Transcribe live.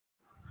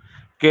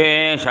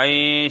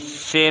केशैः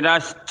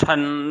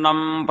शिरश्छन्नं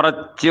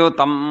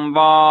प्रच्युतं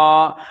वा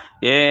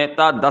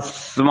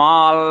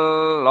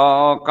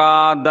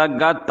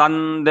एतदस्माल्लोकादगतं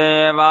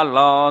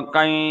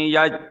देवलोकं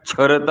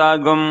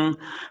यच्छ्रुतगुं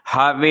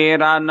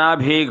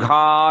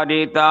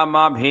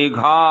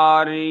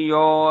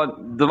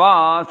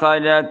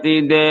हविरनभिघारितमभिघार्योद्वासयति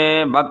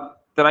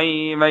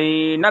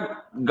देवत्रैवैनः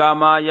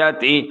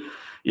गमयति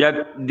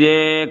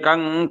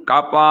यद्येकं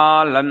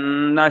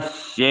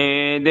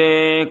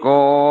कपालन्नश्येदेको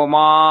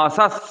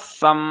मासः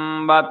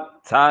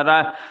संवत्सर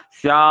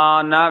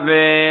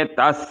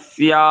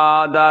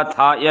स्यानवेतस्यादथ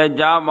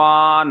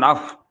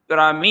यजमानः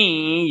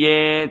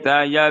प्रमीयेत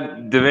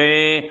यद्वे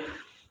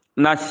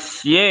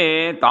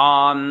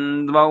नश्येतान्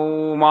द्वौ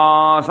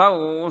मासौ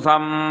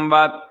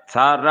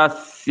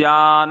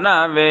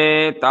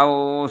संवत्सरस्यानवेतौ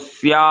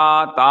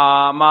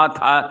स्यातामथ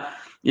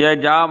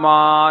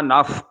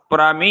यजमानः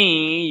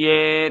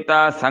प्रमीयेत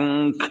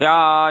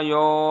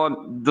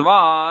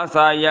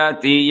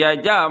संख्यायोद्वासयति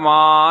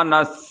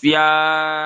यजमानस्य।